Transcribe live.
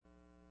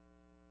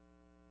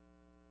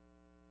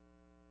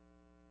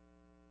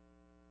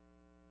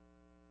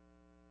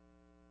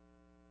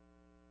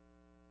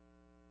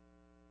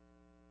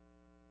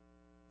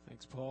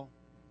Thanks, Paul.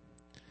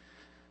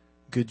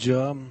 Good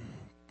job.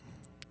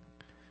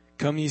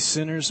 Come ye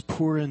sinners,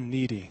 poor and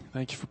needy.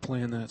 Thank you for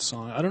playing that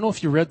song. I don't know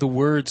if you read the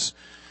words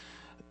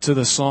to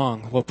the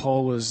song, what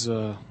Paul was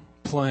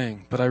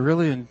playing, but I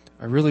really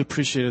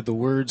appreciated the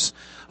words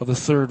of the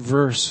third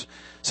verse.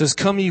 It says,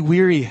 "Come ye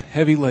weary,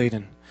 heavy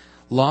laden,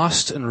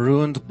 lost and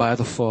ruined by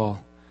the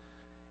fall.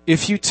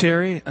 If you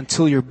tarry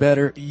until you're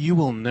better, you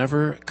will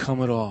never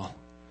come at all."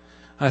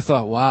 I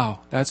thought,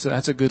 wow, that's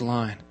a good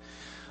line.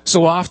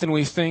 So often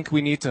we think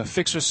we need to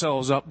fix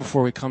ourselves up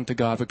before we come to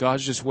God, but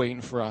God's just waiting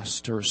for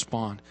us to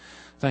respond.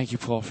 Thank you,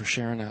 Paul, for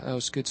sharing that. That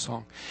was a good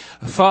song.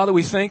 Father,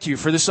 we thank you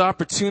for this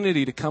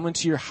opportunity to come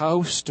into your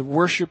house, to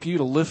worship you,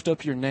 to lift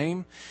up your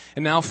name.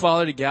 And now,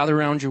 Father, to gather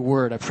around your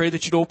word. I pray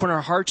that you'd open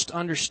our hearts to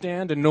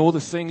understand and know the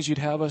things you'd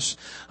have us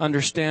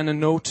understand and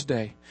know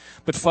today.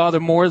 But Father,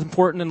 more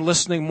important than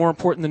listening, more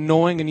important than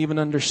knowing and even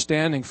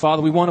understanding,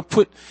 Father, we want to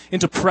put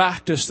into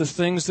practice the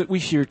things that we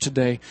hear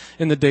today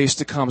in the days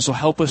to come. So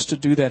help us to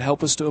do that.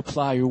 Help us to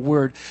apply your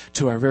word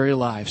to our very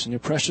lives. In your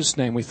precious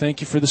name, we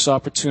thank you for this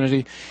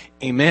opportunity.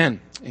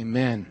 Amen.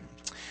 Amen.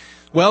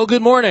 Well,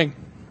 good morning.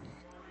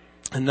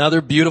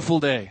 Another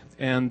beautiful day.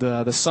 And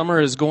the summer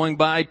is going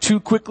by too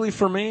quickly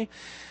for me.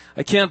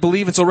 I can't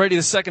believe it's already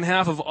the second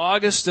half of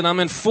August, and I'm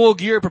in full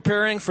gear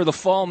preparing for the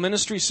fall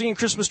ministry. Singing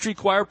Christmas tree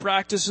choir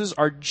practices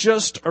are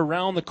just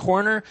around the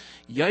corner.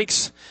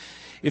 Yikes.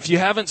 If you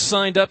haven't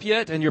signed up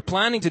yet and you're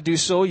planning to do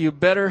so, you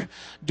better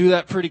do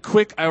that pretty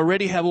quick. I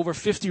already have over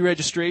 50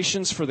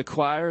 registrations for the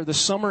choir. The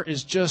summer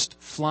is just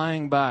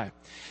flying by.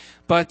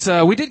 But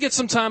we did get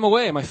some time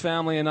away, my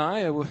family and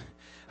I.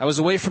 I was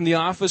away from the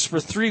office for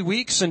 3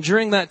 weeks, and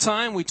during that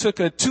time, we took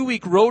a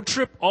 2-week road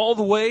trip all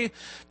the way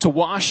to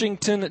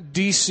Washington,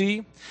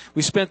 D.C.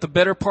 We spent the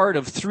better part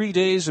of 3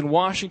 days in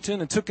Washington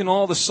and took in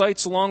all the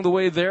sights along the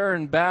way there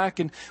and back,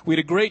 and we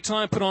had a great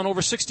time, put on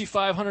over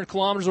 6,500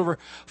 kilometers, over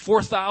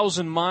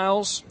 4,000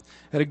 miles.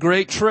 Had a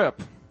great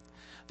trip.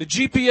 The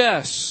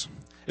GPS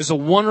is a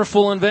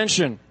wonderful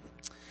invention.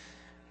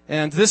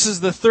 And this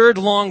is the third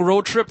long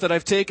road trip that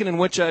I've taken in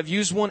which I've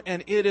used one,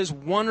 and it is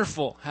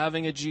wonderful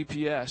having a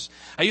GPS.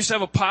 I used to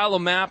have a pile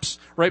of maps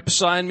right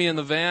beside me in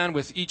the van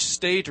with each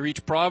state or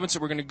each province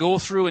that we're going to go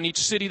through and each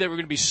city that we're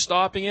going to be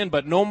stopping in,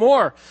 but no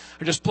more.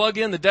 I just plug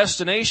in the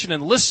destination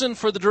and listen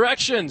for the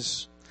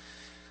directions.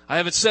 I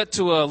have it set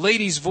to a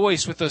lady's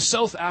voice with a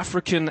South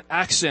African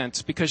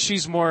accent because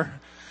she's more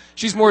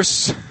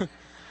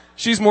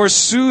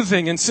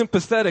soothing and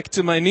sympathetic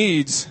to my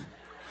needs.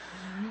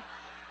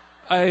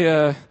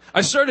 I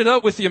started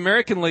out with the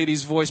American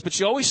lady's voice, but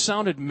she always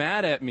sounded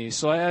mad at me,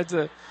 so I had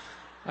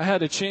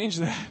to change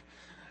that.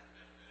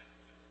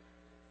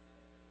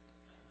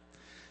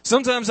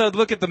 Sometimes I'd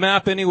look at the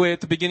map anyway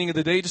at the beginning of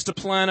the day just to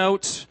plan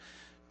out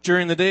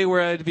during the day where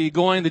I'd be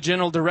going, the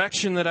general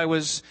direction that I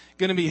was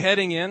going to be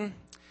heading in.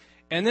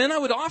 And then I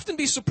would often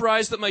be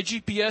surprised that my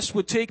GPS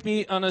would take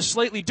me on a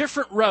slightly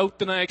different route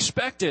than I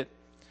expected.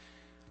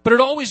 But it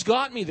always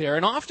got me there,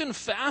 and often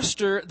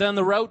faster than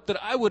the route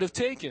that I would have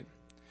taken.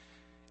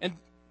 And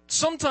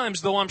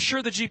sometimes, though, I'm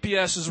sure the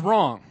GPS is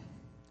wrong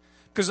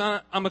because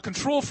I'm a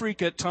control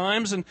freak at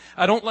times and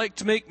I don't like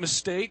to make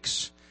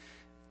mistakes.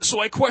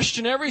 So I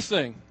question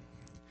everything.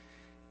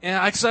 And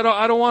I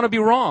don't want to be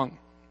wrong.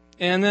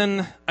 And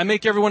then I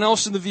make everyone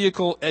else in the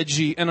vehicle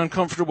edgy and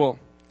uncomfortable.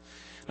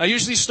 I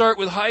usually start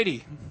with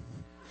Heidi.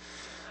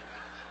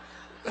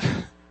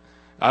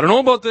 I don't know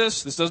about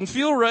this. This doesn't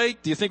feel right.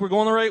 Do you think we're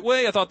going the right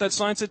way? I thought that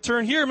sign said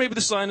turn here. Maybe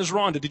the sign is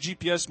wrong. Did the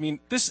GPS mean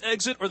this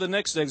exit or the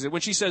next exit? When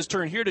she says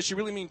turn here, does she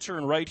really mean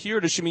turn right here?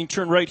 Does she mean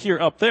turn right here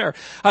up there?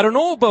 I don't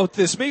know about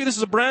this. Maybe this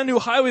is a brand new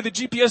highway the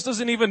GPS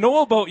doesn't even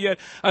know about yet.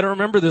 I don't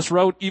remember this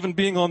route even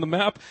being on the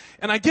map.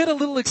 And I get a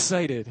little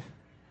excited.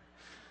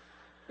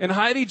 And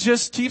Heidi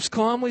just keeps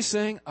calmly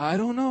saying, I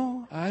don't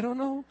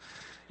know.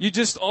 You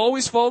just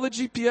always follow the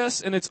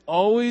GPS and it's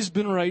always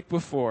been right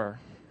before.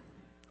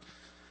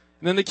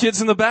 And then the kids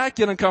in the back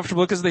get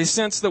uncomfortable because they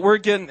sense that we're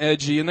getting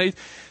edgy and they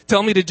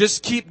tell me to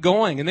just keep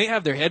going. And they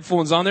have their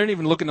headphones on. They're not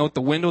even looking out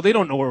the window. They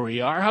don't know where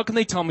we are. How can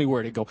they tell me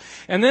where to go?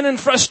 And then in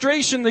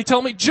frustration, they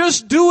tell me,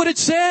 just do what it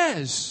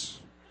says.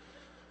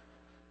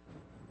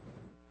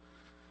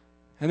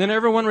 And then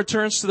everyone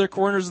returns to their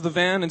corners of the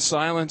van in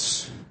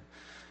silence.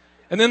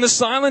 And then the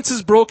silence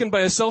is broken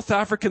by a South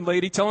African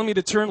lady telling me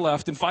to turn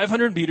left in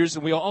 500 meters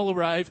and we all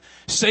arrive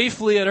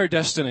safely at our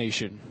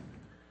destination.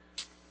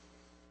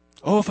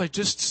 Oh, if I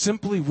just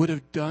simply would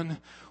have done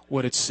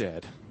what it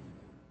said.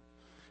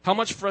 How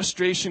much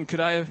frustration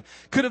could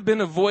have been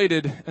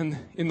avoided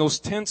in those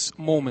tense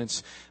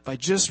moments if I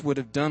just would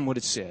have done what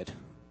it said?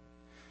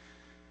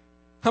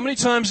 How many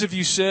times have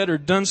you said or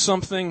done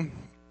something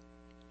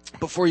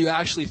before you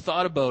actually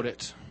thought about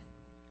it?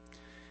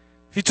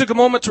 If you took a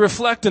moment to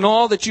reflect on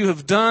all that you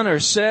have done or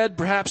said,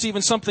 perhaps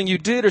even something you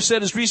did or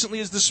said as recently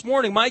as this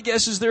morning, my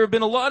guess is there have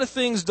been a lot of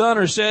things done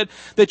or said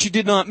that you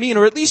did not mean,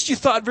 or at least you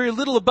thought very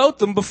little about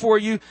them before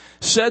you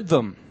said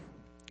them.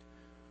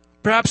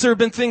 Perhaps there have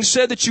been things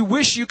said that you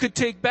wish you could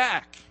take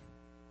back.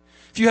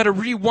 If you had a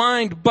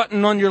rewind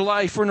button on your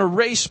life or an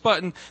erase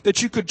button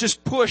that you could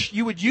just push,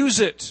 you would use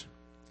it.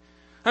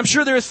 I'm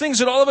sure there are things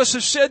that all of us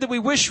have said that we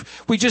wish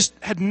we just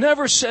had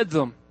never said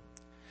them.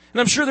 And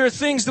I'm sure there are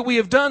things that we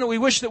have done that we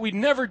wish that we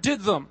never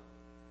did them.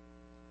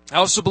 I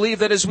also believe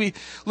that as we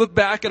look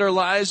back at our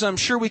lives, I'm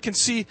sure we can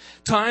see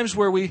times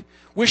where we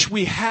wish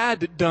we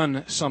had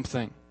done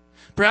something.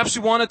 Perhaps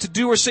we wanted to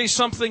do or say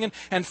something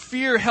and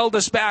fear held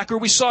us back, or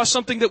we saw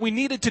something that we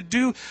needed to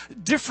do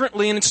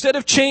differently, and instead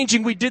of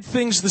changing, we did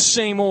things the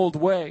same old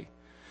way.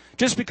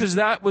 Just because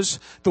that was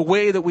the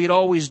way that we had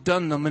always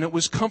done them and it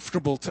was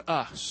comfortable to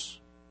us.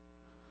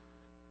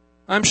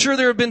 I'm sure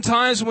there have been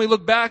times when we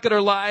look back at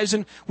our lives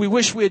and we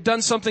wish we had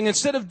done something.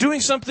 Instead of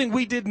doing something,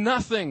 we did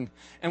nothing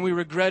and we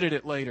regretted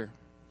it later.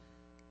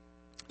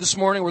 This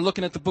morning we're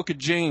looking at the book of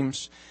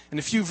James and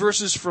a few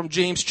verses from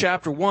James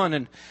chapter 1.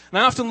 And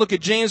I often look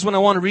at James when I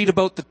want to read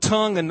about the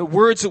tongue and the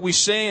words that we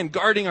say and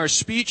guarding our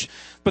speech.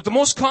 But the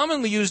most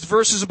commonly used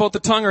verses about the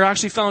tongue are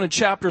actually found in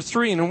chapter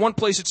 3. And in one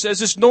place it says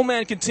this: "No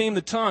man can tame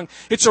the tongue.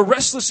 It's a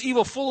restless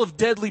evil full of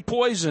deadly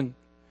poison."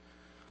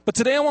 But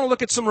today I want to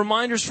look at some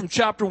reminders from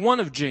chapter 1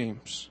 of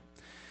James.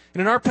 And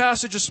in our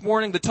passage this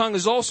morning, the tongue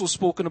is also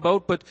spoken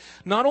about, but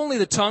not only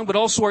the tongue, but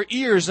also our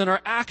ears and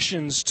our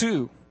actions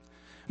too.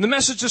 And the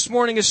message this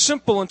morning is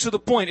simple and to the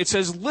point. It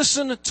says,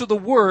 listen to the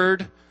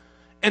word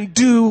and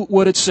do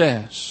what it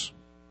says.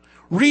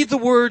 Read the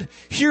word,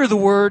 hear the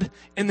word,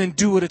 and then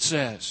do what it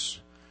says.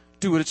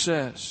 Do what it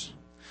says.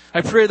 I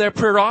pray that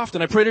prayer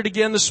often. I prayed it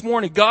again this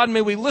morning. God,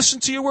 may we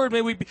listen to your word.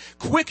 May we be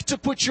quick to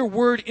put your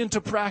word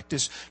into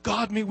practice.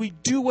 God, may we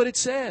do what it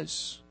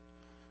says.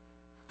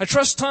 I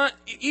trust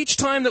each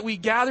time that we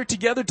gather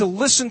together to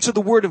listen to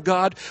the word of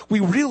God, we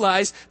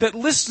realize that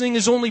listening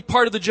is only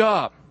part of the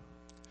job.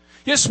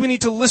 Yes, we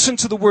need to listen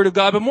to the word of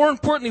God, but more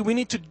importantly, we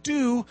need to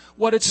do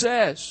what it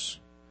says.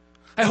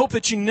 I hope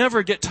that you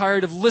never get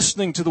tired of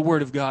listening to the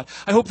word of God.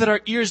 I hope that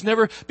our ears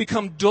never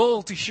become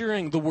dull to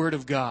hearing the word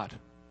of God.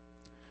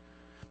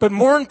 But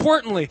more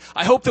importantly,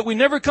 I hope that we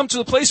never come to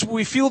the place where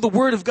we feel the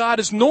word of God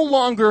is no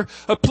longer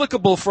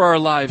applicable for our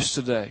lives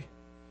today.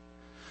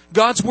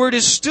 God's word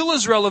is still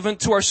as relevant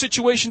to our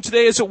situation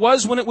today as it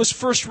was when it was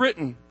first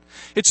written.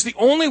 It's the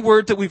only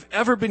word that we've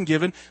ever been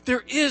given.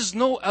 There is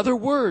no other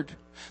word.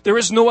 There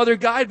is no other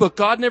guidebook.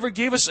 God never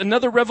gave us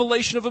another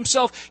revelation of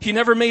himself. He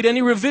never made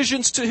any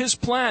revisions to his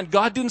plan.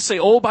 God didn't say,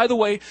 oh, by the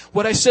way,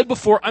 what I said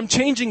before, I'm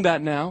changing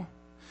that now.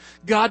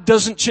 God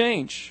doesn't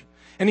change.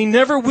 And he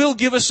never will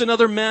give us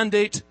another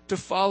mandate to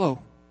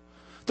follow.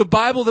 The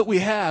Bible that we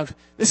have,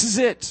 this is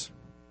it.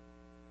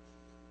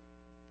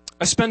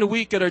 I spent a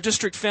week at our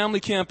district family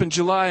camp in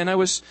July, and I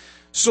was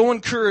so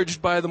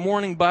encouraged by the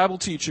morning Bible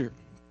teacher.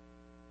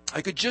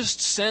 I could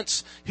just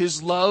sense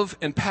his love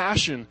and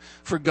passion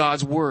for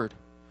God's Word.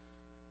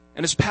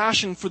 And his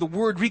passion for the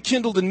Word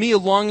rekindled in me a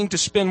longing to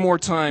spend more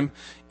time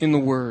in the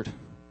Word.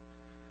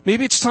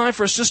 Maybe it's time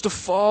for us just to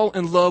fall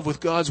in love with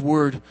God's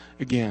Word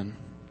again.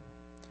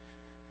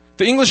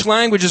 The English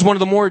language is one of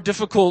the more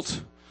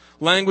difficult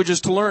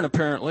languages to learn,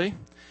 apparently,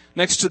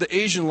 next to the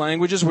Asian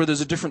languages where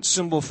there's a different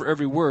symbol for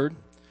every word.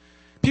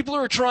 People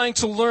who are trying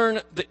to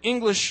learn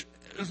English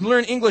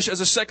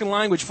as a second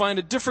language find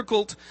a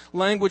difficult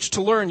language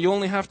to learn. You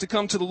only have to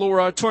come to the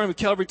lower auditorium of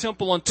Calvary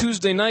Temple on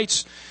Tuesday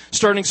nights,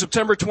 starting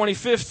September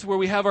 25th, where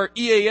we have our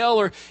EAL,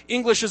 or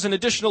English as an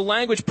Additional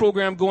Language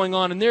program, going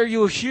on. And there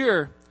you'll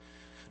hear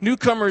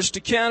newcomers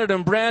to Canada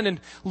and Brandon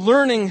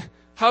learning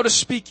how to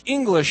speak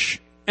English.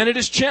 And it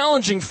is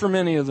challenging for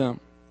many of them.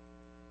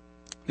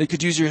 They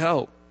could use your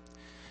help.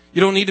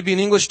 You don't need to be an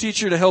English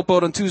teacher to help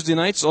out on Tuesday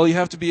nights. All you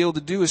have to be able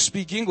to do is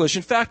speak English.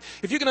 In fact,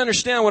 if you can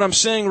understand what I'm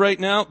saying right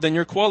now, then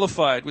you're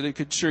qualified. They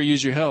could sure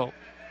use your help.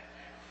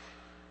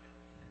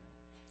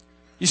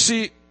 You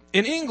see,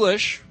 in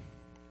English,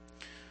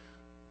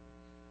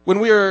 when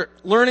we are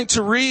learning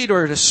to read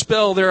or to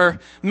spell, there are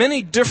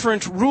many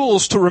different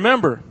rules to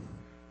remember.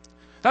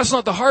 That's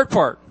not the hard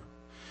part.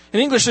 In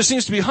English, there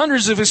seems to be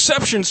hundreds of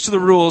exceptions to the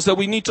rules that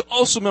we need to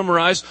also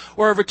memorize,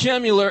 or our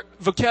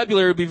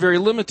vocabulary would be very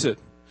limited.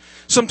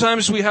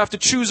 Sometimes we have to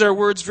choose our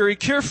words very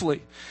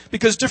carefully,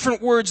 because different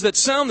words that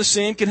sound the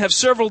same can have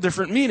several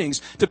different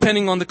meanings,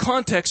 depending on the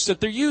context that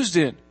they're used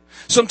in.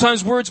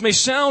 Sometimes words may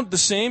sound the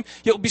same,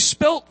 yet will be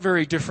spelt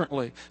very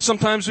differently.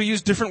 Sometimes we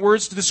use different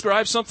words to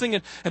describe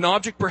something, an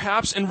object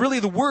perhaps, and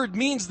really the word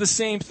means the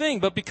same thing.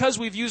 But because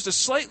we've used a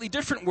slightly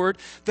different word,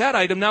 that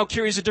item now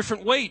carries a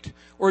different weight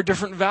or a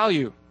different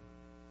value.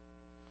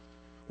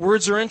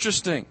 Words are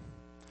interesting.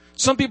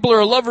 Some people are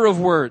a lover of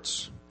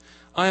words.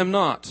 I am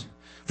not.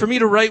 For me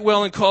to write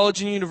well in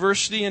college and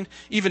university, and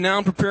even now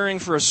I'm preparing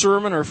for a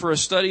sermon or for a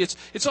study,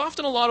 it's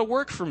often a lot of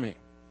work for me.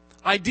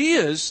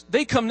 Ideas,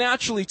 they come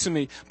naturally to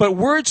me, but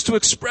words to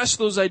express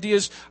those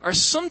ideas are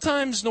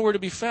sometimes nowhere to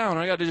be found.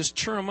 I got to just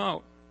churn them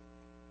out.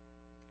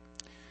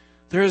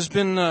 There has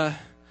been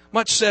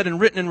much said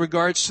and written in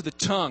regards to the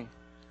tongue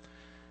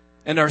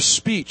and our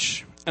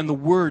speech and the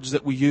words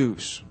that we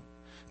use.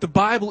 The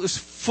Bible is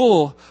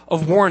full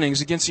of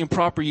warnings against the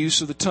improper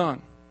use of the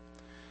tongue.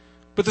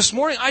 But this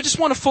morning, I just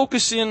want to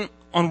focus in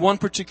on one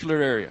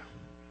particular area.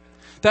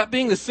 That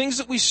being the things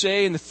that we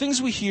say and the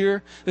things we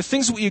hear, the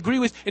things that we agree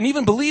with, and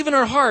even believe in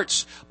our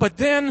hearts, but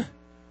then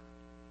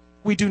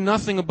we do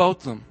nothing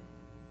about them.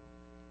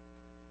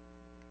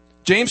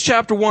 James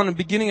chapter 1, and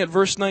beginning at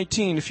verse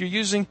 19. If you're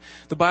using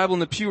the Bible in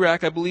the pew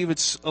rack, I believe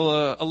it's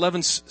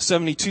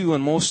 1172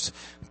 on most,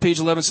 page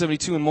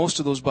 1172 in most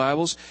of those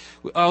Bibles.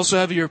 I also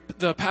have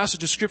the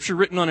passage of Scripture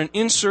written on an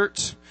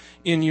insert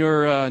in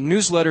your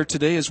newsletter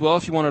today as well,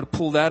 if you wanted to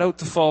pull that out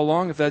to follow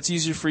along, if that's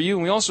easier for you.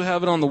 And we also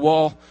have it on the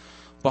wall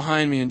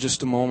behind me in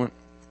just a moment.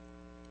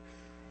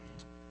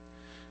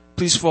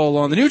 Please follow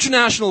along. The New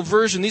International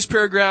Version, these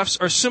paragraphs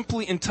are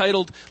simply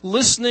entitled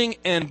Listening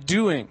and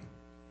Doing.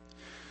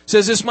 It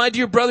says this, "My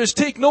dear brothers,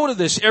 take note of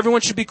this. Everyone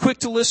should be quick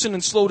to listen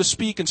and slow to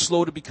speak and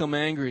slow to become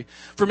angry.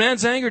 For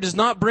man's anger does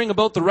not bring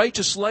about the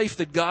righteous life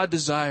that God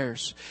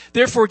desires.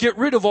 Therefore, get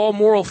rid of all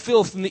moral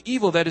filth and the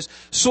evil that is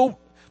so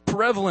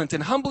prevalent,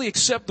 and humbly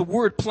accept the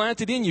word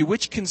planted in you,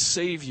 which can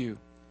save you.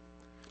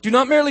 Do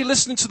not merely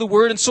listen to the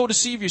word and so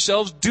deceive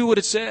yourselves. Do what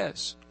it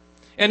says.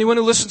 Anyone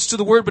who listens to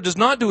the word but does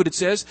not do what it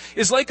says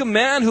is like a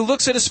man who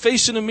looks at his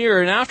face in a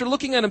mirror and after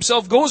looking at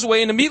himself goes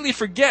away and immediately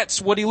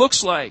forgets what he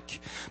looks like.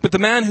 But the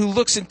man who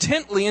looks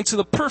intently into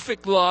the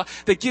perfect law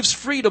that gives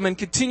freedom and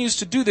continues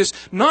to do this,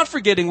 not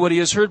forgetting what he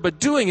has heard but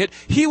doing it,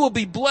 he will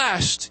be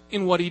blessed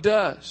in what he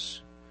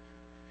does.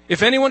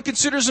 If anyone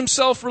considers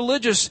himself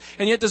religious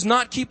and yet does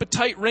not keep a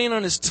tight rein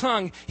on his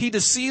tongue, he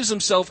deceives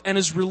himself and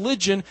his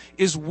religion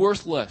is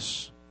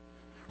worthless.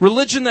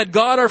 Religion that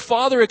God our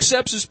Father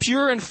accepts as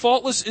pure and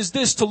faultless is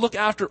this, to look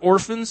after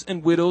orphans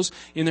and widows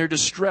in their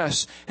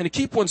distress and to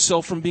keep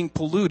oneself from being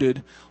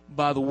polluted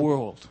by the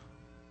world."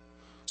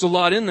 There's a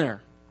lot in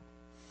there.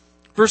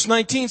 Verse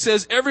 19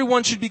 says,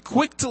 "Everyone should be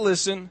quick to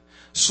listen,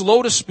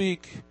 slow to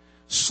speak,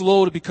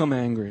 slow to become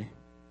angry."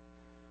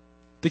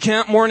 The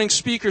camp morning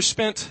speaker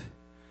spent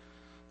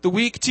the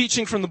week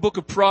teaching from the book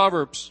of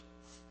Proverbs.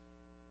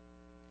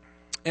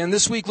 And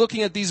this week,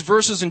 looking at these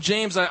verses in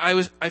James,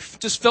 I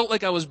just felt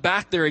like I was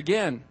back there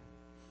again.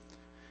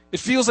 It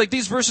feels like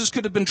these verses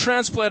could have been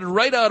transplanted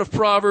right out of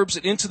Proverbs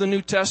and into the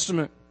New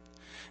Testament.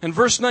 And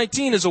verse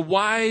 19 is a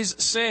wise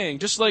saying,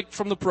 just like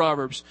from the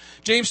Proverbs.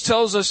 James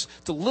tells us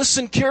to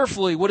listen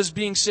carefully what is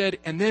being said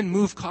and then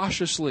move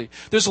cautiously.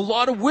 There's a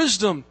lot of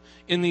wisdom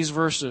in these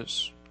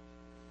verses.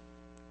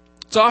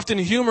 It's often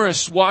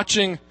humorous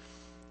watching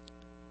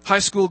high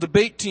school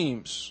debate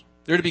teams.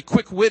 They're to be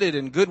quick-witted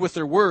and good with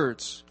their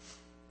words.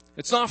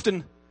 It's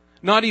often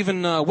not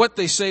even what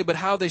they say, but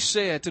how they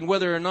say it and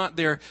whether or not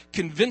they're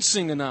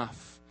convincing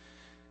enough.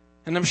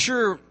 And I'm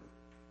sure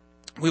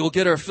we will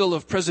get our fill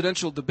of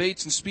presidential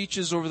debates and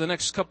speeches over the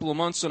next couple of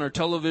months on our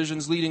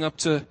televisions leading up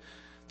to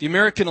the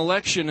American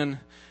election, and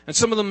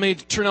some of them may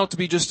turn out to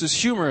be just as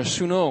humorous,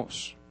 who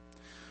knows.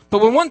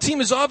 But when one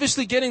team is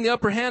obviously getting the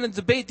upper hand in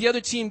debate, the other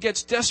team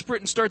gets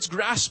desperate and starts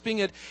grasping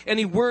at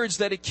any words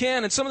that it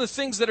can. And some of the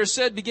things that are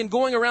said begin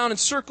going around in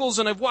circles,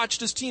 and I've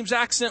watched as teams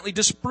accidentally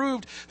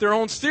disproved their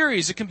own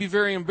theories. It can be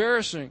very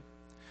embarrassing.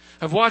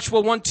 I've watched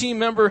while one team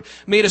member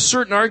made a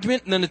certain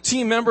argument, and then a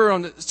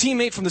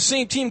teammate from the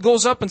same team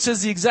goes up and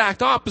says the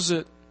exact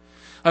opposite.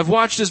 I've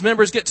watched as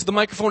members get to the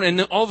microphone, and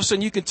all of a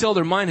sudden you can tell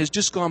their mind has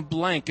just gone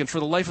blank, and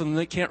for the life of them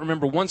they can't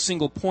remember one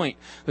single point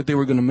that they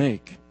were going to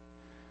make.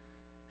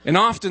 And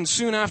often,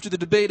 soon after the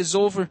debate is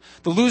over,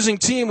 the losing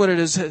team, when it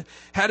has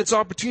had its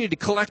opportunity to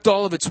collect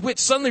all of its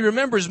wits, suddenly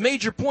remembers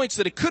major points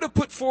that it could have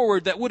put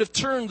forward that would have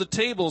turned the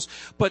tables,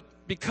 but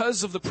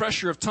because of the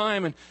pressure of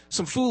time and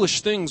some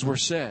foolish things were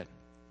said.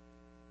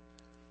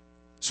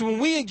 So when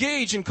we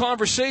engage in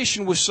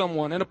conversation with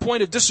someone and a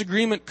point of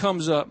disagreement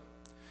comes up,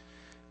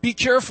 be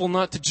careful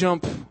not to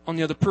jump on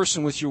the other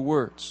person with your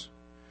words.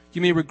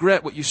 You may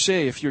regret what you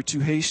say if you're too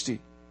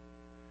hasty.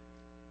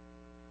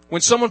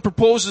 When someone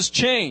proposes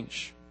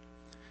change,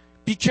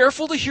 be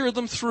careful to hear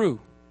them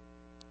through.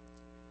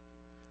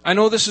 I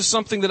know this is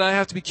something that I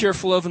have to be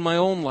careful of in my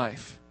own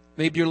life.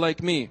 Maybe you're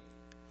like me.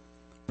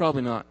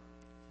 Probably not.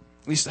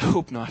 At least I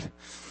hope not.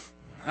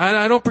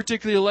 I don't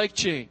particularly like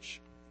change.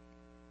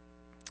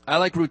 I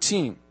like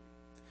routine.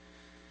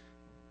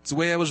 It's the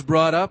way I was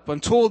brought up. I'm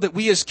told that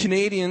we as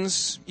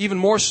Canadians, even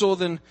more so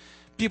than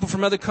people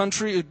from other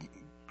countries,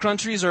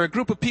 are a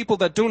group of people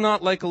that do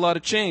not like a lot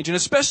of change. And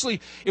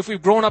especially if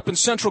we've grown up in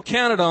central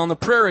Canada on the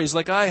prairies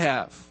like I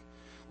have.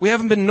 We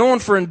haven't been known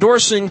for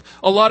endorsing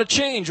a lot of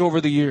change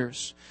over the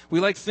years. We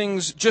like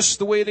things just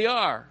the way they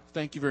are.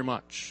 Thank you very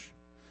much.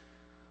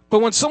 But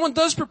when someone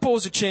does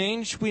propose a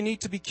change, we need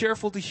to be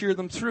careful to hear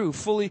them through.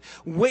 Fully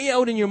weigh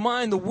out in your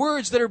mind the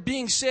words that are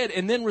being said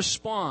and then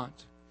respond.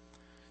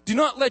 Do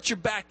not let your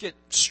back get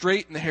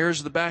straight and the hairs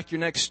of the back of your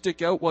neck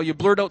stick out while you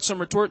blurt out some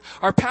retort.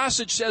 Our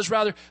passage says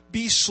rather,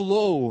 be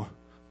slow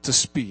to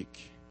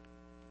speak.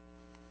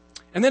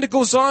 And then it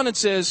goes on and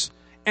says,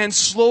 and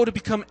slow to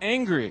become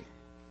angry.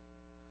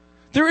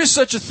 There is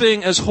such a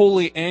thing as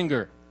holy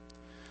anger.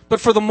 But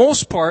for the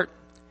most part,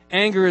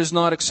 anger is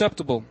not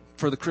acceptable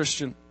for the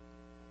Christian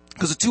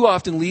because it too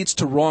often leads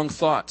to wrong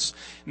thoughts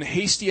and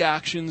hasty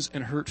actions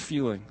and hurt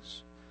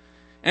feelings.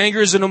 Anger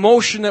is an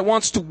emotion that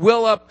wants to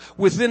well up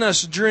within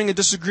us during a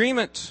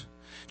disagreement,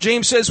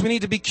 James says we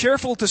need to be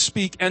careful to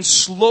speak and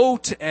slow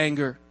to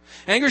anger.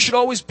 Anger should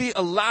always be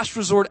a last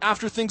resort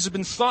after things have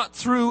been thought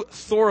through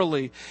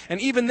thoroughly. And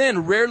even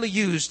then, rarely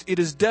used. It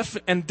is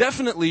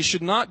definitely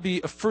should not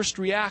be a first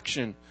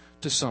reaction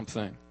to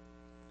something.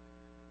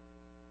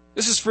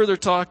 This is further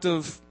talked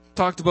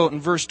about in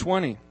verse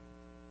 20. It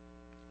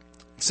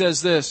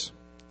says this: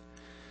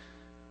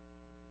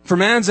 "For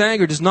man's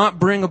anger does not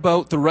bring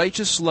about the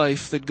righteous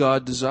life that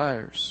God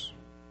desires."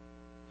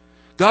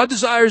 God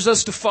desires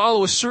us to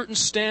follow a certain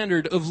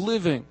standard of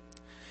living.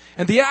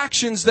 And the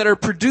actions that are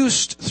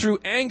produced through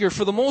anger,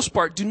 for the most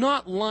part, do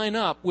not line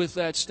up with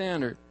that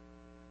standard.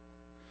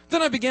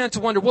 Then I began to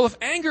wonder, well, if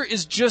anger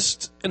is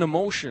just an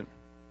emotion,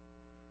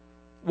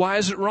 why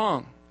is it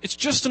wrong? It's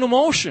just an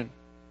emotion.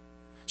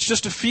 It's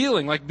just a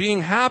feeling, like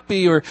being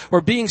happy or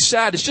being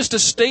sad. It's just a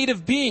state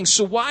of being.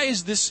 So why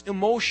is this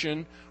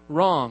emotion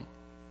wrong?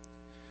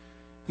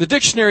 The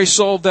dictionary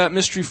solved that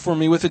mystery for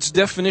me with its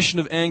definition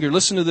of anger.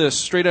 Listen to this,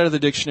 straight out of the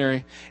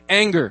dictionary.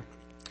 Anger,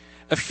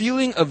 a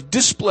feeling of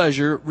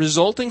displeasure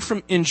resulting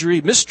from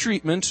injury,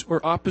 mistreatment,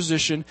 or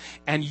opposition,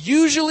 and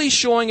usually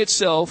showing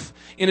itself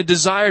in a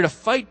desire to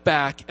fight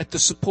back at the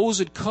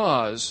supposed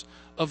cause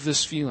of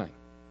this feeling.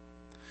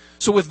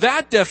 So with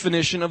that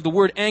definition of the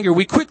word anger,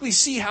 we quickly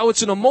see how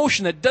it's an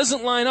emotion that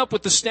doesn't line up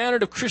with the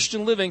standard of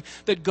Christian living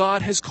that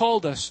God has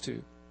called us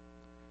to.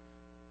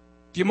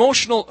 The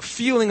emotional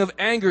feeling of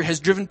anger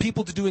has driven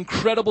people to do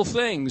incredible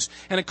things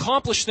and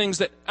accomplish things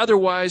that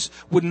otherwise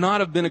would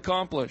not have been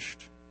accomplished.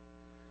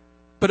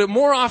 But it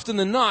more often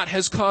than not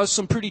has caused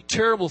some pretty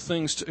terrible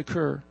things to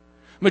occur.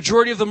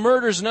 Majority of the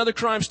murders and other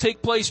crimes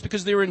take place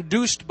because they were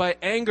induced by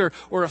anger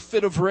or a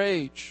fit of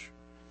rage.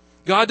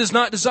 God does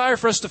not desire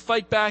for us to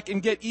fight back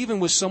and get even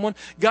with someone.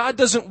 God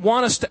doesn't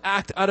want us to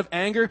act out of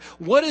anger.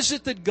 What is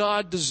it that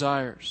God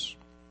desires?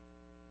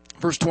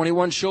 Verse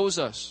 21 shows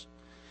us.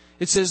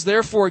 It says,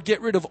 "Therefore get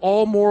rid of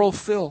all moral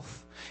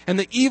filth and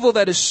the evil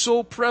that is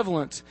so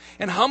prevalent,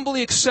 and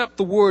humbly accept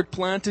the word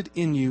planted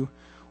in you,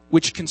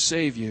 which can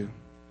save you."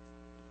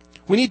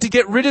 We need to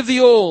get rid of the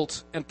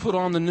old and put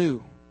on the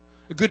new.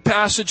 A good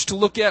passage to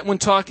look at when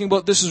talking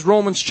about this is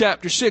Romans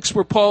chapter 6,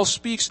 where Paul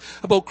speaks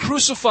about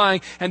crucifying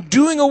and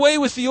doing away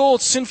with the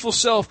old sinful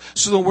self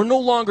so that we're no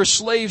longer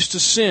slaves to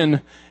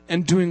sin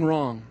and doing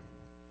wrong.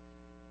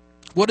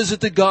 What is it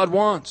that God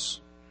wants?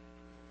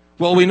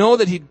 Well, we know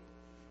that He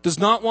does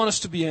not want us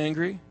to be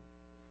angry.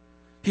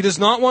 He does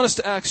not want us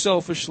to act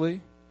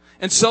selfishly.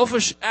 And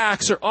selfish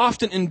acts are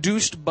often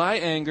induced by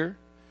anger.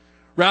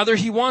 Rather,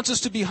 He wants us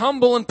to be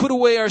humble and put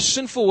away our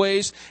sinful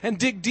ways and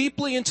dig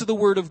deeply into the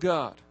Word of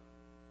God.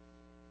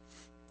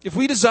 If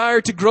we desire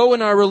to grow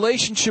in our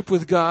relationship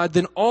with God,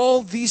 then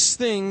all these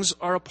things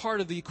are a part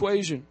of the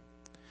equation.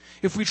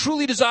 If we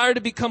truly desire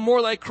to become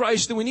more like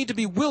Christ, then we need to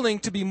be willing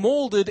to be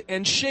molded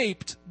and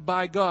shaped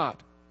by God.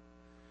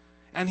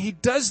 And He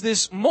does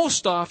this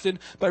most often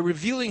by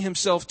revealing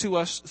Himself to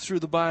us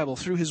through the Bible,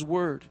 through His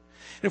Word.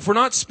 And if we're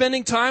not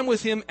spending time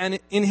with Him and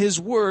in His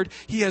Word,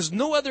 He has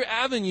no other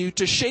avenue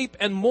to shape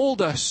and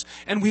mold us,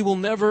 and we will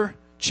never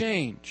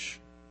change.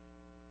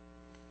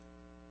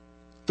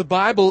 The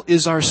Bible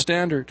is our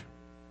standard.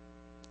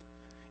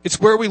 It's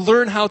where we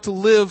learn how to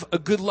live a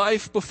good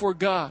life before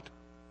God.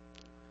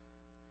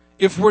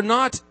 If we're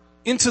not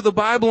into the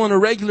Bible on a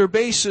regular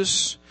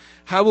basis,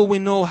 how will we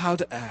know how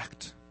to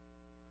act?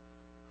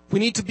 We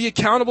need to be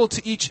accountable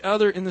to each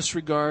other in this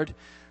regard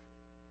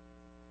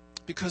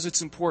because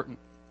it's important.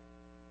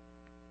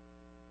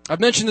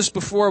 I've mentioned this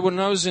before. When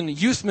I was in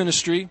youth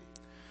ministry,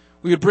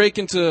 we would break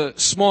into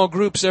small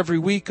groups every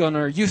week on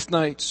our youth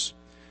nights.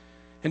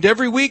 And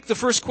every week, the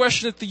first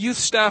question that the youth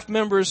staff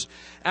members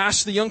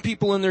asked the young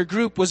people in their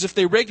group was if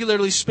they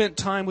regularly spent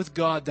time with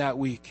God that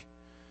week.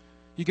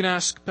 You can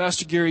ask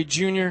Pastor Gary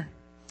Jr.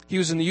 He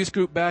was in the youth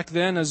group back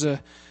then as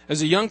a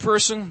young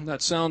person.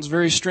 That sounds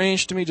very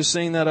strange to me, just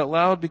saying that out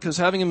loud, because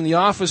having him in the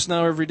office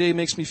now every day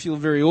makes me feel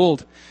very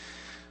old.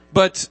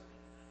 But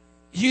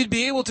he'd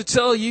be able to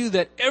tell you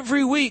that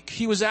every week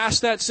he was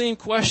asked that same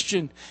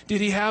question.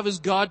 Did he have his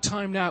God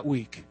time that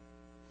week?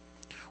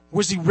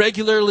 Was he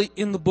regularly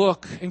in the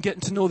book and getting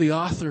to know the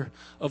author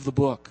of the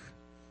book?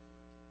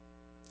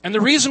 And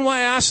the reason why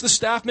I asked the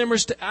staff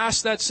members to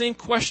ask that same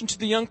question to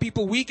the young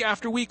people week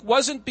after week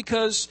wasn't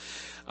because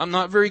I'm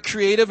not very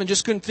creative and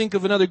just couldn't think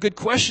of another good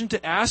question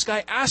to ask.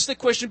 I asked the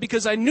question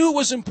because I knew it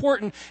was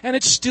important, and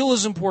it still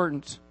is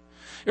important.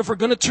 If we're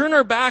going to turn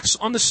our backs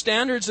on the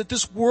standards that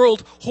this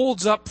world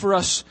holds up for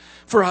us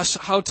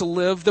how to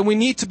live, then we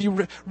need to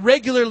be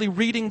regularly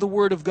reading the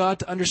Word of God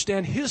to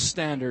understand His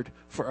standard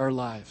for our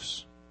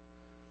lives.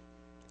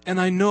 And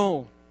I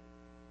know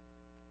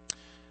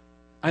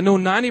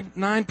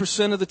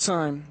 99% of the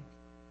time,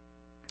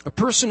 a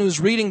person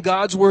who's reading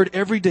God's Word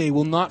every day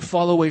will not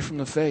fall away from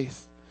the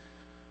faith.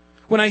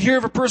 When I hear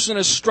of a person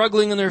is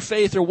struggling in their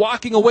faith or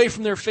walking away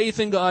from their faith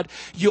in God,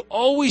 you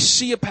always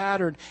see a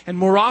pattern. And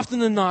more often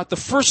than not, the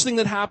first thing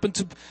that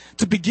happened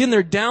to begin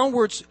their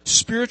downward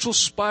spiritual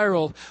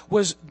spiral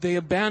was they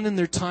abandoned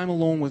their time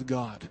alone with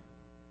God.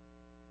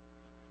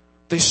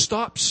 They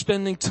stopped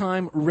spending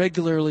time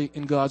regularly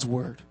in God's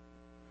Word.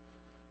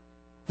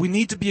 We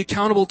need to be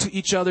accountable to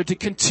each other, to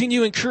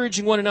continue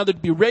encouraging one another, to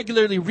be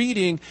regularly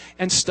reading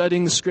and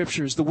studying the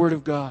Scriptures, the Word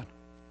of God.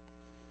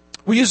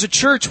 We as a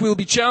church, we will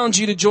be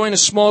challenging you to join a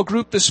small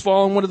group this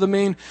fall, and one of the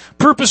main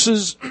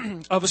purposes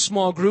of a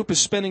small group is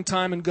spending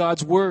time in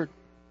God's Word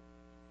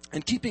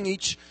and keeping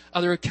each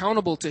other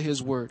accountable to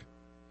His Word.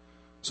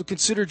 So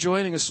consider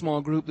joining a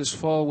small group this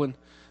fall when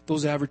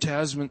those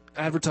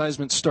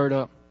advertisements start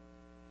up.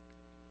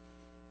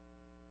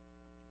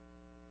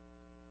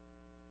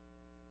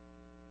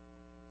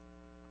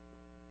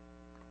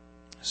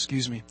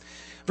 Excuse me.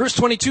 Verse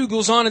 22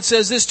 goes on and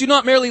says this, "Do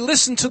not merely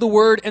listen to the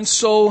word and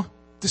so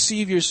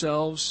deceive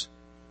yourselves.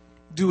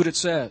 Do what it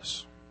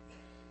says."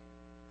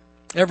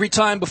 Every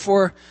time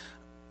before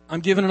I'm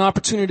given an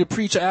opportunity to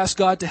preach, I ask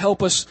God to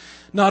help us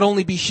not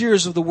only be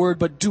hearers of the word,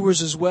 but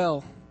doers as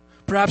well.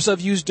 Perhaps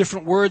I've used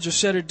different words or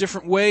said it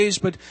different ways,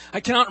 but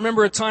I cannot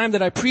remember a time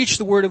that I preached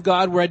the word of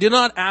God where I did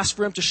not ask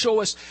for Him to show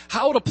us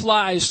how it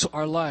applies to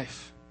our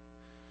life.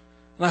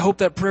 And I hope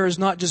that prayer is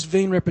not just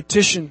vain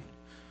repetition.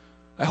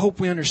 I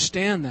hope we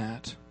understand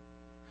that.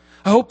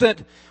 I hope that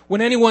when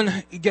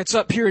anyone gets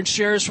up here and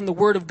shares from the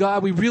Word of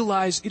God, we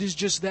realize it is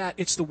just that.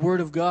 It's the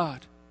Word of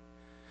God.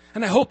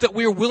 And I hope that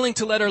we are willing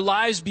to let our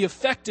lives be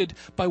affected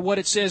by what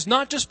it says,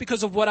 not just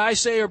because of what I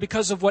say or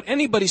because of what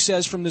anybody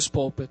says from this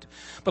pulpit,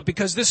 but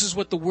because this is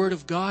what the Word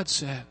of God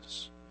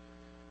says.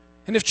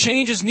 And if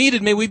change is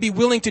needed, may we be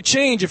willing to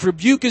change. If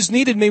rebuke is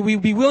needed, may we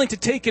be willing to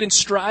take it in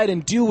stride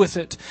and deal with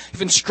it.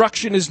 If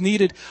instruction is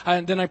needed,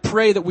 then I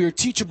pray that we are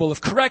teachable. If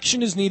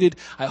correction is needed,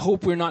 I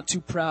hope we're not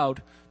too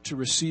proud to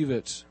receive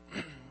it.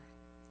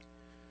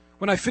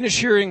 When I finish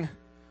hearing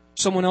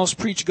someone else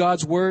preach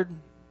God's Word,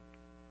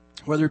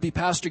 whether it be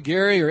Pastor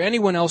Gary or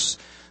anyone else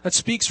that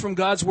speaks from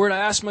God's Word, I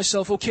ask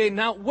myself, okay,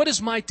 now what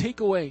is my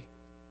takeaway?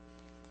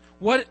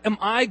 What am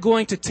I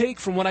going to take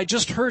from what I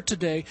just heard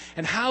today,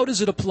 and how does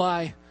it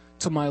apply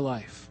to my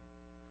life?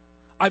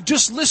 I've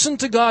just listened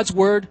to God's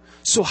Word,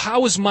 so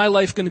how is my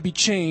life going to be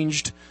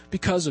changed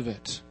because of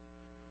it?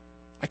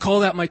 I call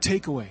that my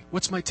takeaway.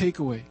 What's my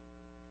takeaway?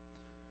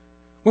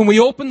 When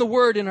we open the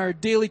Word in our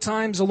daily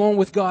times alone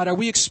with God, are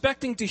we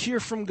expecting to hear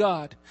from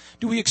God?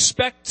 Do we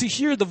expect to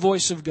hear the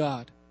voice of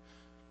God?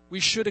 We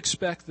should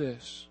expect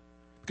this,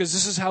 because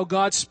this is how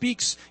God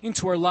speaks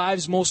into our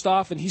lives most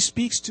often. He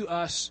speaks to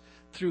us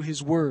through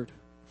His Word.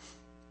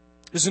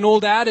 There's an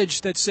old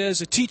adage that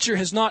says a teacher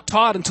has not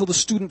taught until the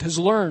student has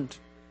learned.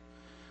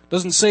 It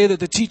doesn't say that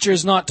the teacher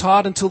has not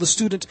taught until the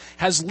student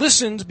has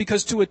listened,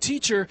 because to a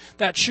teacher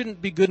that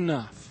shouldn't be good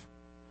enough.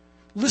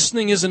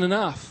 Listening isn't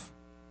enough.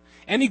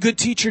 Any good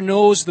teacher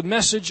knows the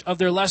message of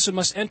their lesson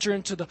must enter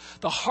into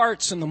the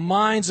hearts and the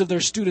minds of their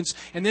students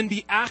and then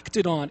be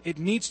acted on. It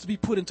needs to be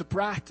put into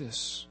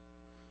practice.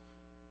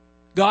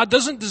 God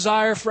doesn't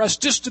desire for us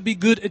just to be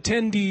good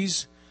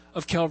attendees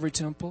of Calvary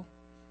Temple.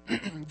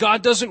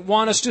 God doesn't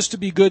want us just to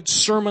be good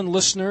sermon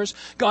listeners.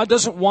 God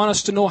doesn't want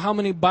us to know how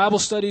many Bible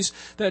studies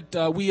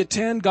that we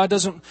attend. God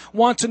doesn't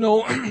want to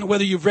know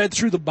whether you've read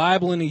through the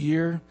Bible in a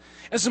year.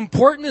 As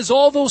important as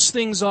all those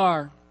things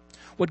are,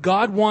 what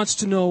God wants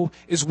to know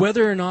is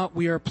whether or not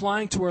we are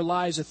applying to our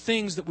lives the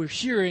things that we're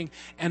hearing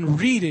and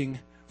reading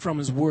from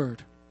His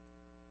Word.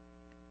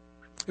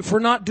 If we're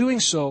not doing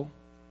so,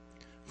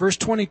 verse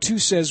 22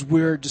 says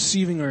we're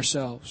deceiving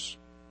ourselves.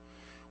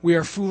 We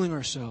are fooling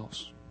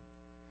ourselves.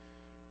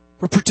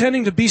 We're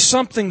pretending to be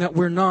something that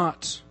we're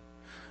not.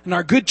 And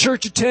our good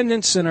church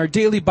attendance and our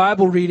daily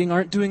Bible reading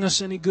aren't doing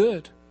us any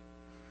good.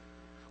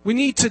 We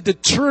need to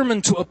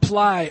determine to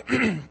apply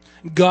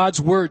God's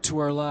Word to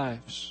our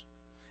lives.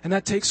 And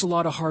that takes a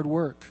lot of hard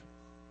work.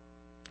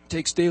 It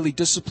takes daily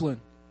discipline.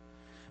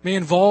 It may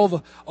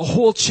involve a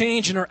whole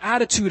change in our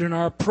attitude and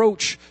our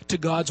approach to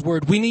God's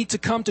Word. We need to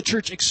come to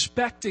church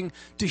expecting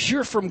to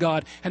hear from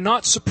God and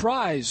not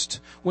surprised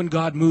when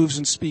God moves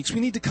and speaks.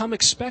 We need to come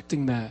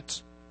expecting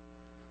that.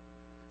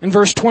 In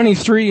verse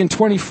 23 and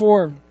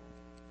 24,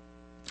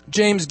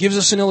 James gives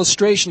us an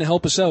illustration to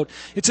help us out.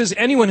 It says,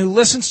 anyone who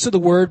listens to the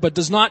word but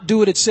does not do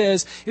what it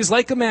says is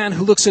like a man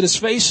who looks at his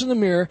face in the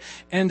mirror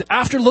and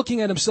after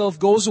looking at himself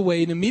goes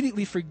away and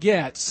immediately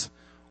forgets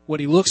what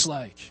he looks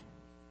like.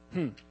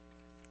 So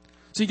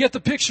you get the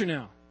picture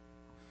now.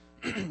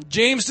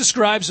 James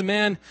describes a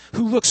man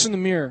who looks in the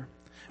mirror,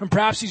 and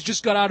perhaps he's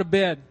just got out of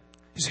bed.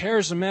 His hair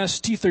is a mess,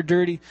 teeth are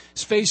dirty,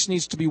 his face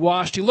needs to be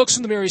washed. He looks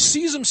in the mirror, he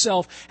sees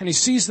himself, and he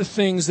sees the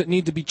things that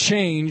need to be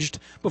changed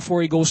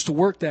before he goes to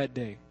work that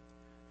day.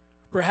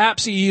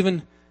 Perhaps he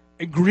even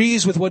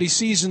agrees with what he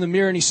sees in the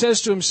mirror, and he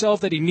says to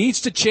himself that he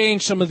needs to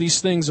change some of these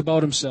things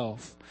about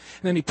himself.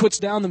 And then he puts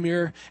down the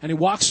mirror, and he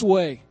walks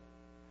away.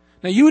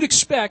 Now you would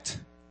expect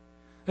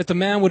that the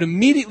man would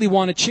immediately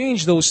want to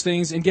change those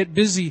things and get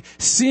busy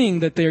seeing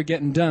that they are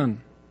getting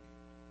done.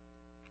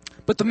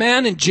 But the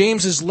man in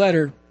James's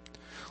letter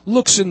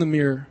looks in the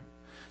mirror,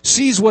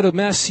 sees what a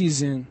mess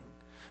he's in,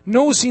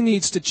 knows he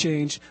needs to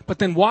change, but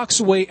then walks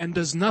away and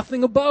does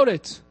nothing about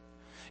it.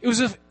 It was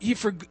as if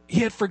he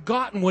had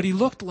forgotten what he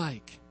looked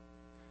like.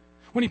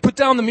 When he put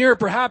down the mirror,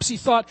 perhaps he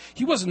thought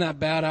he wasn't that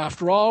bad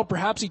after all.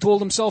 Perhaps he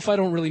told himself, I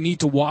don't really need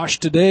to wash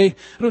today.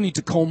 I don't need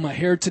to comb my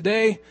hair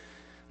today.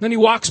 Then he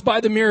walks by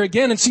the mirror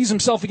again and sees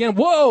himself again.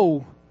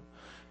 Whoa!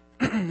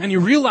 And he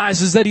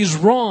realizes that he's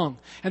wrong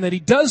and that he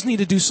does need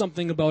to do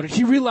something about it.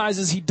 He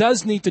realizes he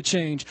does need to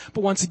change.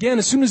 But once again,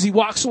 as soon as he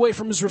walks away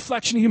from his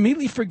reflection, he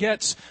immediately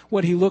forgets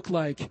what he looked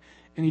like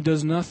and he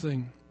does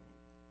nothing.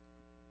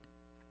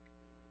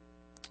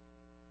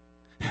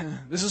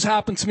 This has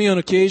happened to me on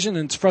occasion,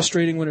 and it's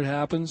frustrating when it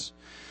happens.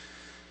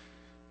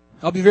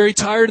 I'll be very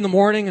tired in the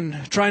morning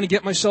and trying to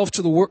get myself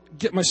to work,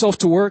 get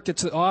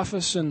to the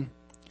office, and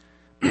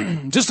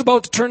just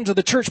about to turn to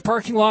the church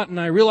parking lot, and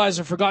I realize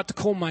I forgot to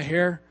comb my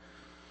hair.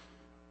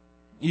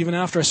 Even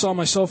after I saw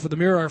myself in the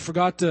mirror, I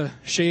forgot to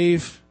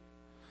shave,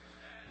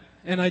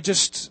 and I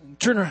just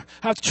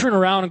have to turn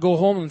around and go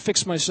home and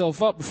fix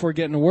myself up before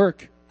getting to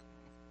work.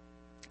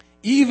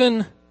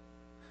 Even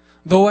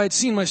though I had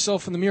seen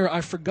myself in the mirror,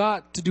 I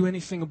forgot to do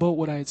anything about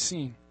what I had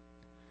seen.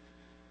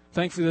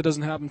 Thankfully, that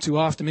doesn't happen too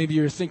often. Maybe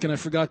you're thinking, I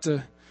forgot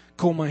to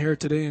comb my hair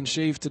today and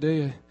shave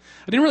today.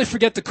 I didn't really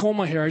forget to comb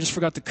my hair. I just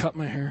forgot to cut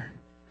my hair.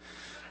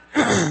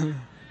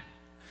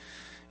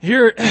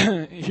 Here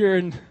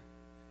in,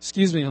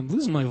 excuse me, I'm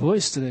losing my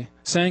voice today.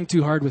 Sang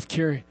too hard with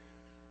Carrie.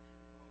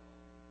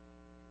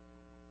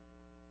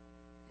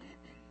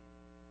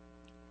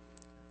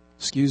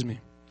 Excuse me.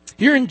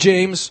 Here in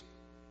James,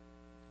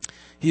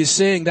 he is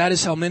saying that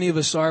is how many of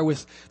us are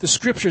with the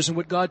Scriptures and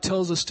what God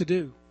tells us to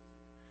do.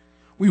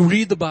 We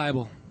read the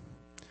Bible.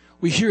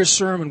 We hear a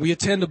sermon. We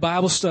attend a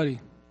Bible study.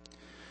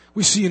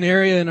 We see an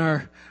area in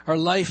our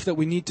life that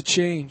we need to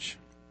change.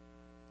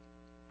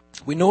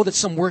 We know that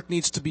some work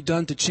needs to be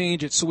done to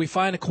change it, so we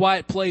find a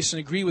quiet place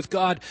and agree with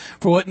God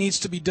for what needs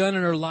to be done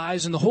in our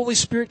lives. And the Holy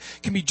Spirit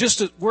can be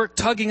just at work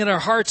tugging at our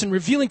hearts and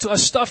revealing to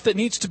us stuff that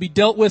needs to be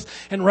dealt with.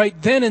 And right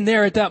then and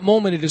there at that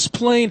moment, it is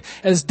plain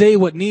as day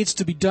what needs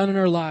to be done in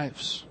our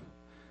lives.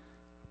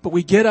 But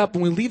we get up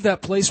and we leave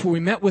that place where we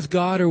met with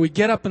God, or we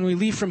get up and we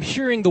leave from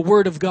hearing the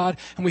Word of God,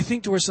 and we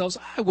think to ourselves,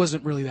 I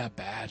wasn't really that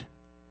bad.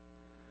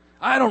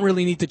 I don't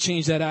really need to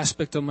change that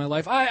aspect of my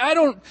life. I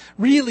don't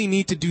really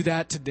need to do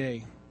that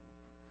today.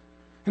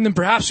 And then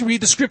perhaps we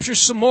read the Scriptures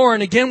some more,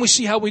 and again we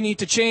see how we need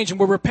to change, and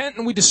we repent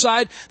and we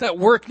decide that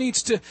work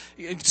needs to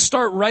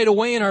start right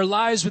away in our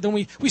lives, but then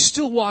we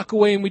still walk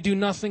away and we do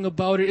nothing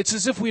about it. It's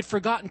as if we had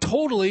forgotten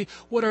totally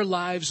what our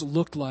lives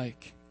looked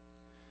like.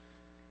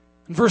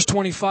 And verse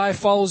 25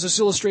 follows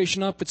this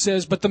illustration up. It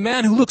says, but the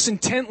man who looks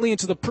intently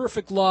into the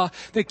perfect law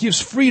that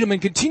gives freedom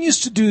and continues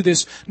to do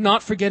this,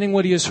 not forgetting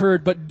what he has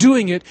heard, but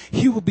doing it,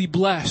 he will be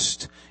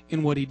blessed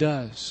in what he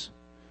does.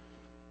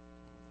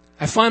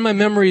 I find my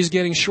memory is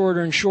getting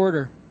shorter and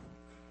shorter.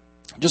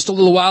 Just a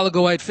little while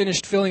ago, I had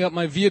finished filling up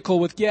my vehicle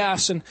with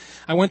gas, and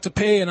I went to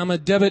pay, and I'm a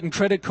debit and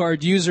credit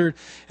card user,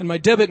 and I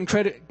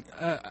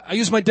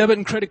use my debit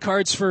and credit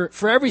cards for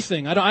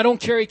everything. I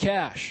don't carry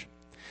cash.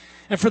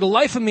 And for the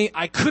life of me,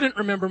 I couldn't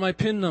remember my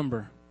PIN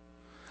number.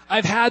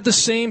 I've had the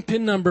same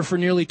PIN number for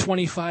nearly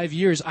 25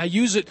 years. I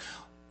use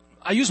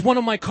one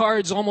of my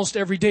cards almost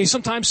every day,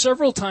 sometimes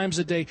several times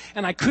a day,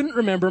 and I couldn't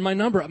remember my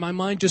number. My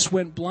mind just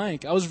went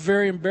blank. I was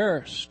very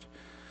embarrassed.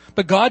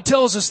 But God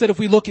tells us that if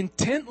we look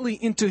intently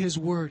into His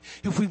Word,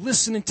 if we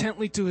listen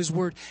intently to His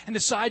Word and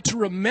decide to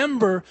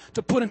remember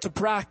to put into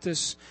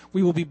practice,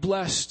 we will be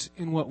blessed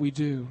in what we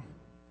do.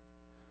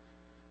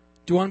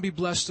 Do you want to be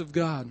blessed of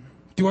God?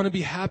 Do you want to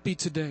be happy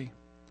today?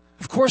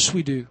 Of course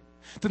we do.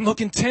 Then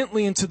look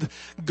intently into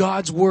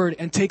God's Word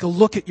and take a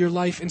look at your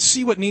life and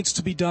see what needs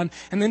to be done,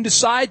 and then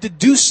decide to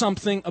do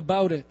something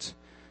about it.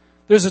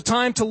 There's a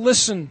time to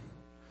listen,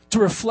 to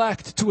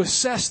reflect, to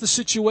assess the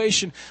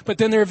situation, but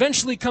then there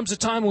eventually comes a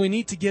time when we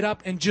need to get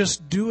up and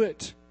just do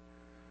it.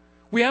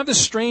 We have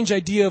this strange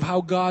idea of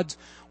how God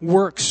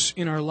works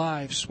in our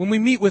lives. When we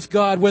meet with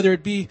God, whether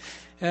it be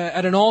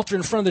at an altar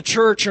in front of the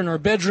church or in our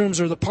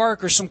bedrooms or the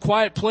park or some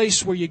quiet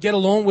place where you get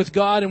alone with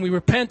God and we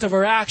repent of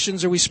our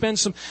actions, or we spend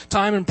some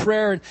time in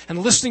prayer and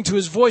listening to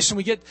His voice, and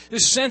we get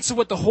this sense of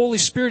what the Holy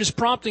Spirit is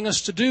prompting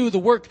us to do, the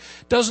work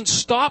doesn't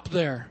stop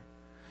there.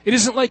 It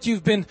isn't like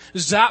you've been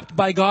zapped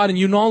by God and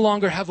you no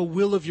longer have a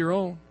will of your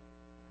own.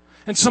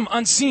 And some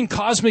unseen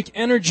cosmic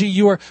energy,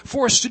 you are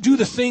forced to do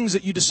the things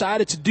that you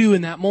decided to do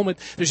in that moment.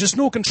 There's just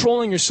no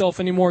controlling yourself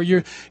anymore.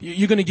 You're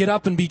going to get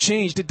up and be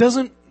changed. It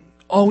doesn't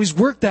always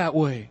work that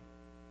way.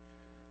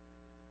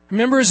 I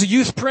remember as a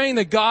youth praying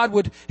that God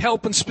would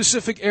help in a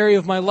specific area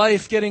of my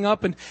life, getting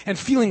up and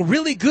feeling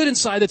really good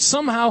inside that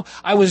somehow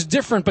I was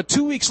different. But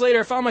 2 weeks later,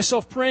 I found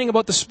myself praying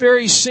about this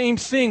very same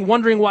thing,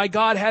 wondering why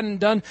God hadn't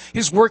done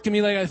His work in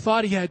me like I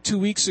thought He had 2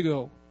 weeks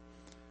ago.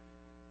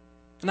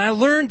 And I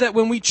learned that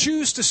when we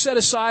choose to set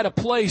aside a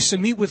place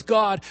and meet with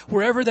God,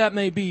 wherever that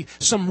may be,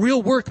 some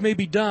real work may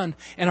be done,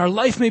 and our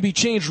life may be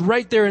changed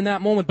right there in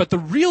that moment. But the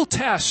real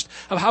test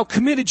of how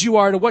committed you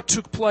are to what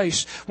took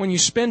place when you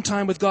spend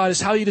time with God is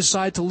how you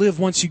decide to live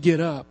once you get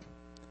up.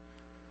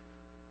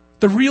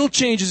 The real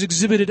change is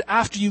exhibited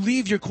after you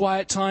leave your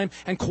quiet time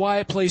and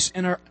quiet place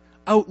and are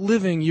out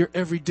living your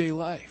everyday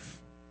life.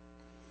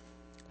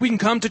 We can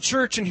come to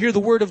church and hear the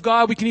Word of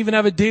God. We can even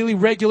have a daily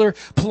regular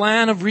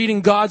plan of reading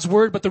God's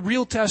Word. But the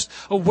real test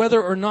of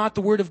whether or not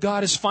the Word of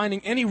God is finding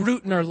any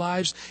root in our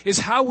lives is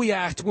how we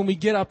act when we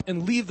get up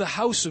and leave the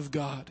house of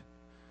God.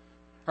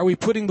 Are we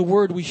putting the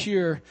Word we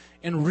hear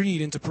and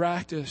read into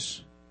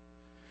practice?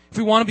 If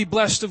we want to be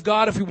blessed of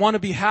God, if we want to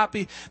be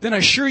happy, then I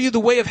assure you the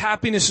way of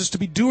happiness is to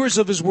be doers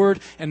of His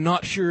Word and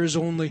not hearers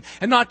only.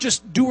 And not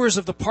just doers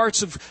of the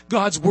parts of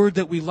God's Word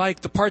that we like,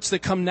 the parts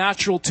that come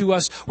natural to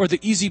us or the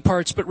easy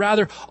parts, but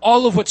rather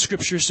all of what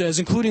Scripture says,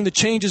 including the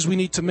changes we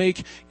need to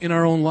make in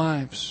our own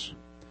lives.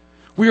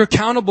 We are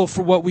accountable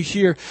for what we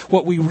hear,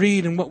 what we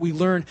read, and what we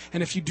learn.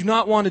 And if you do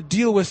not want to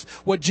deal with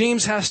what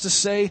James has to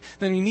say,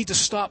 then you need to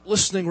stop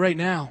listening right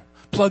now.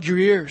 Plug your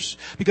ears.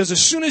 Because as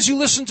soon as you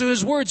listen to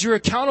His words, you're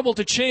accountable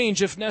to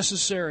change if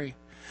necessary.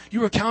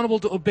 You're accountable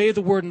to obey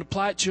the Word and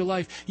apply it to your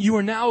life. You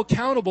are now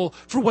accountable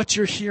for what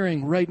you're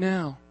hearing right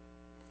now.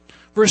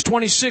 Verse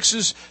 26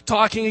 is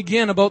talking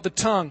again about the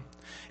tongue.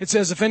 It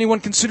says, if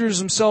anyone considers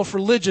himself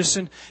religious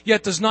and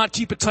yet does not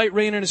keep a tight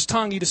rein on his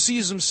tongue, he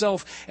deceives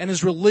himself and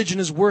his religion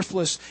is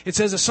worthless. It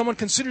says, if someone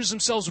considers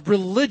themselves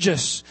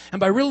religious, and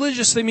by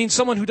religious they mean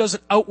someone who does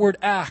an outward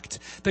act.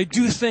 They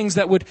do things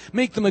that would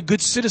make them a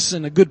good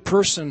citizen, a good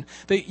person.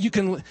 They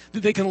can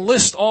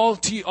list all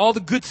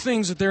the good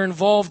things that they're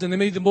involved in. They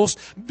may be the most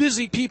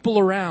busy people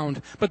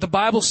around. But the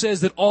Bible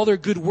says that all their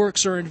good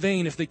works are in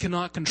vain if they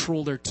cannot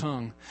control their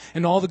tongue.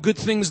 And all the good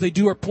things they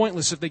do are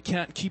pointless if they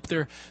can't keep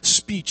their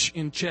speech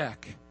in check.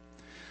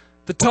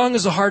 The tongue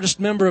is the hardest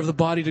member of the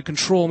body to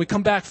control. And we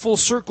come back full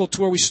circle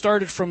to where we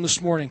started from this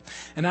morning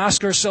and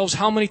ask ourselves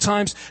how many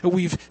times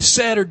we've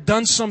said or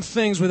done some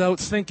things without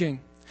thinking.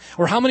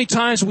 Or how many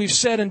times we've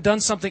said and done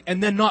something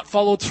and then not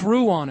followed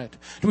through on it.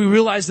 Do we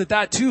realize that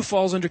that too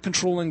falls under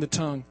controlling the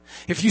tongue?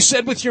 If you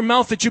said with your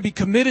mouth that you'd be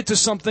committed to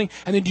something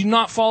and then do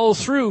not follow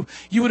through,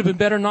 you would have been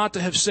better not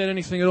to have said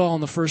anything at all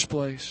in the first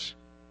place.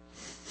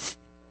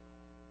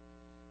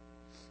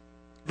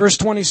 Verse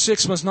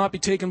 26 must not be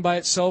taken by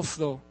itself,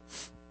 though.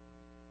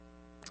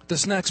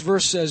 This next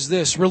verse says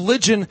this,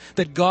 religion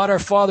that God our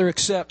Father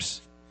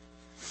accepts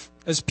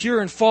as pure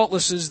and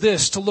faultless as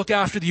this, to look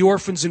after the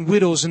orphans and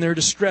widows in their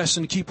distress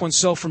and keep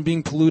oneself from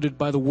being polluted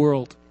by the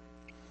world.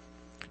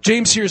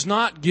 James here is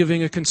not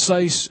giving a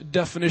concise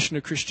definition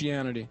of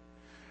Christianity.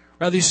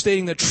 Rather, he's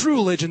stating that true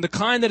religion, the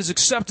kind that is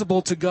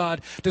acceptable to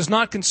God, does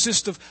not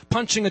consist of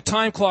punching a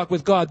time clock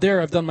with God.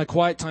 There, I've done my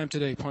quiet time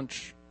today,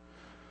 punch.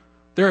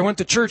 There, I went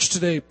to church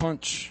today,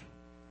 punch.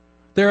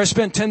 There, I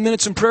spent 10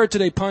 minutes in prayer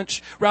today,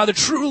 punch. Rather,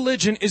 true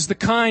religion is the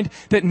kind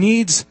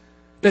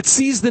that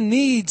sees the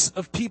needs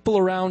of people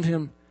around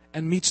him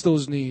and meets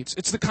those needs.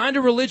 It's the kind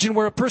of religion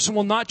where a person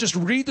will not just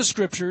read the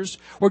Scriptures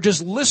or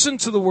just listen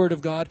to the Word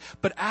of God,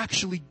 but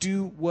actually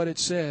do what it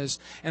says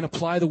and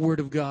apply the Word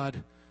of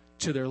God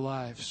to their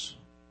lives.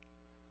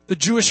 The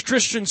Jewish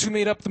Christians who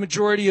made up the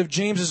majority of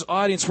James's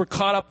audience were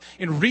caught up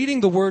in reading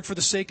the Word for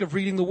the sake of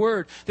reading the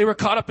Word. They were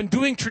caught up in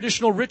doing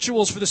traditional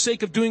rituals for the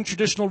sake of doing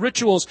traditional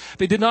rituals.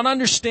 They did not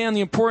understand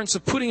the importance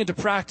of putting into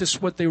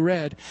practice what they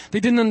read.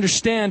 They didn't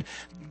understand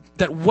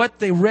that what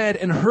they read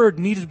and heard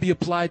needed to be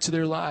applied to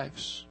their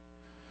lives.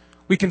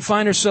 We can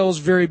find ourselves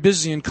very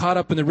busy and caught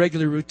up in the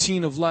regular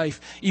routine of life,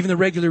 even the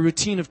regular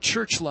routine of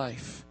church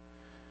life.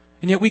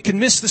 And yet we can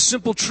miss the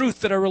simple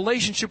truth that our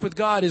relationship with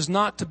God is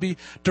not to be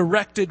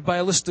directed by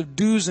a list of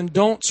do's and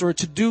don'ts or a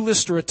to-do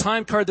list or a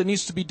time card that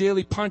needs to be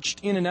daily punched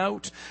in and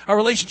out. Our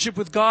relationship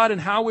with God and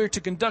how we're to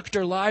conduct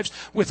our lives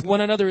with one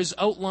another is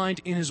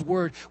outlined in His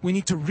Word. We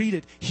need to read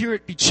it, hear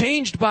it, be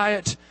changed by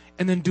it,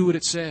 and then do what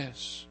it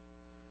says.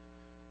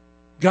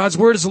 God's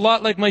Word is a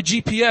lot like my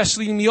GPS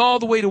leading me all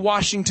the way to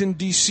Washington,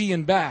 D.C.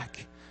 and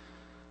back.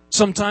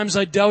 Sometimes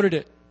I doubted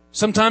it.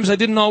 Sometimes I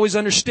didn't always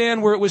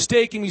understand where it was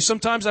taking me.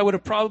 Sometimes I would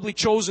have probably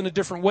chosen a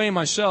different way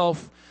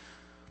myself.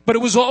 But it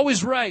was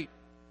always right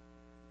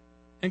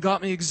and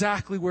got me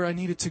exactly where I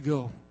needed to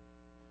go.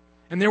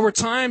 And there were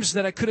times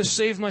that I could have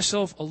saved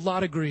myself a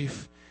lot of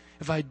grief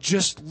if I had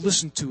just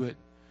listened to it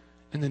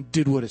and then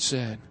did what it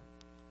said.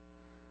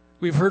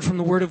 We've heard from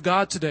the Word of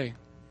God today.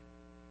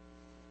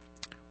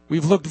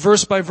 We've looked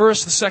verse by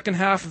verse, the second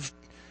half of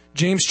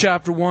James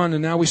chapter 1,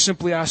 and now we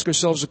simply ask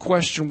ourselves a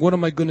question, what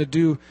am I going to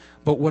do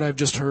about what I've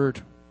just heard?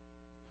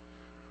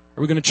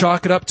 Are we going to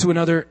chalk it up to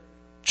another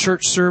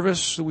church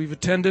service that we've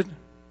attended?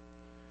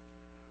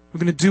 We're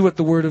going to do what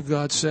the Word of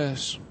God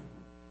says.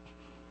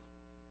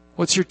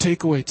 What's your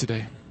takeaway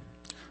today?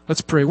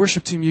 Let's pray.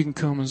 Worship team, you can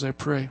come as I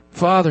pray.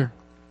 Father,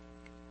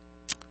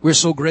 we're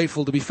so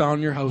grateful to be found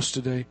in your house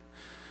today.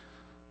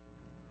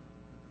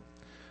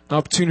 An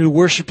opportunity to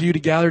worship you, to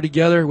gather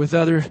together with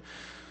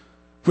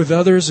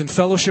others and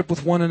fellowship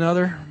with one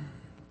another.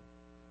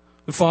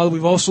 But Father,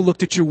 we've also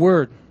looked at your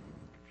Word.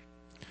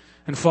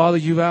 And Father,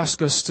 you've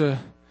asked us to,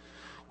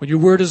 when your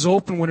Word is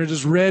open, when it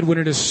is read, when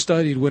it is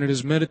studied, when it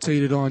is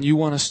meditated on, you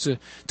want us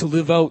to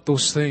live out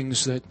those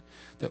things that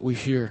we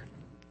hear.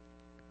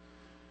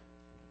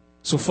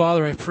 So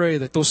Father, I pray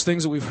that those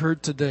things that we've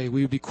heard today,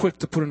 we would be quick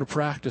to put into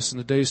practice in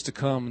the days to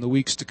come, in the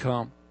weeks to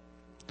come.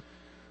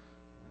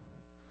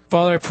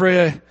 Father, I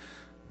pray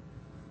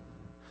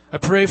I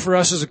pray for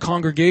us as a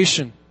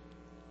congregation.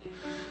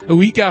 A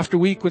week after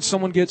week when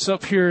someone gets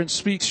up here and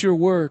speaks your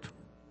word,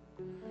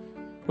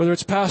 whether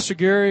it's Pastor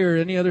Gary or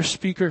any other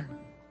speaker,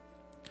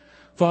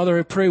 Father,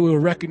 I pray we will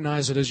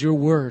recognize it as your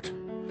word.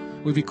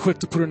 We'll be quick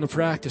to put it into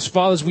practice.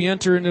 Father, as we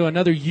enter into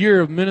another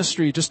year of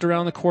ministry just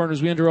around the corner,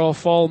 as we enter all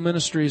fall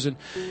ministries, and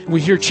we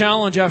hear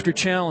challenge after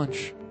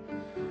challenge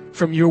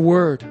from your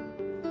word,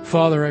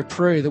 Father, I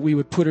pray that we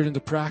would put it into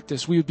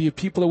practice. We would be a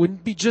people that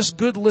wouldn't be just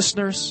good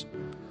listeners,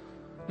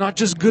 not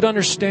just good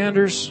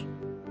understanders.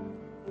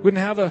 We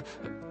wouldn't have a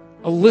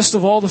list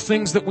of all the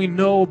things that we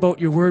know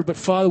about your word, but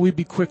Father, we'd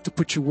be quick to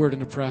put your word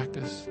into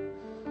practice.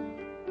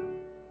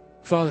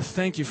 Father,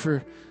 thank you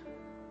for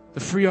the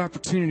free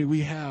opportunity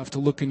we have to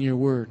look in your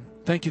word.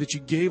 Thank you that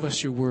you gave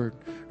us your word,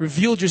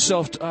 revealed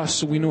yourself to us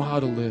so we know how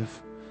to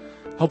live.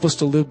 Help us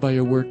to live by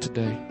your word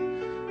today.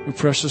 In your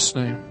precious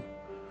name,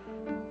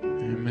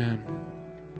 amen.